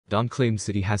Don claims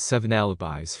that he has 7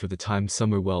 alibis for the time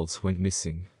Summer Wells went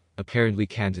missing. Apparently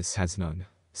Candace has none,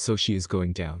 so she is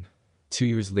going down. 2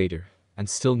 years later, and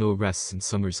still no arrests in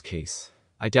Summer's case.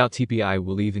 I doubt TPI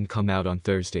will even come out on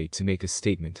Thursday to make a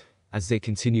statement, as they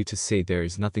continue to say there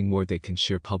is nothing more they can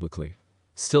share publicly.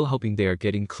 Still hoping they are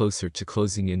getting closer to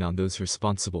closing in on those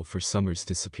responsible for Summer's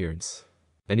disappearance.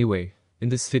 Anyway, in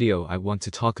this video I want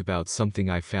to talk about something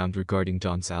I found regarding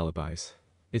Don's alibis.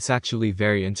 It's actually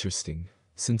very interesting,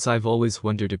 since I've always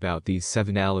wondered about these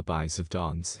 7 alibis of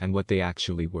Don's and what they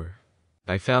actually were.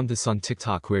 I found this on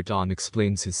TikTok where Don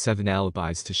explains his 7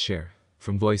 alibis to share,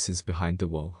 from voices behind the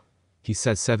wall. He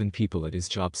says 7 people at his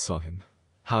job saw him.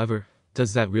 However,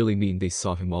 does that really mean they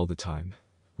saw him all the time?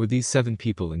 Were these 7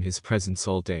 people in his presence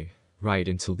all day, right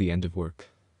until the end of work?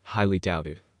 Highly doubt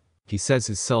it. He says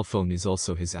his cell phone is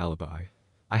also his alibi.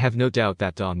 I have no doubt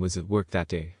that Don was at work that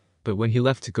day, but when he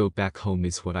left to go back home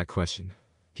is what I question.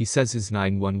 He says his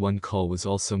 911 call was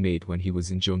also made when he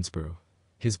was in Jonesboro.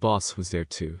 His boss was there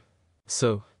too.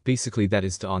 So, basically that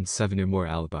is Don's 7 or more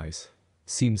alibis.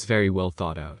 Seems very well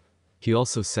thought out. He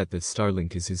also said that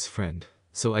Starlink is his friend,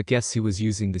 so I guess he was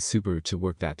using the Subaru to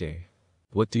work that day.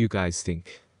 What do you guys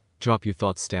think? Drop your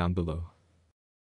thoughts down below.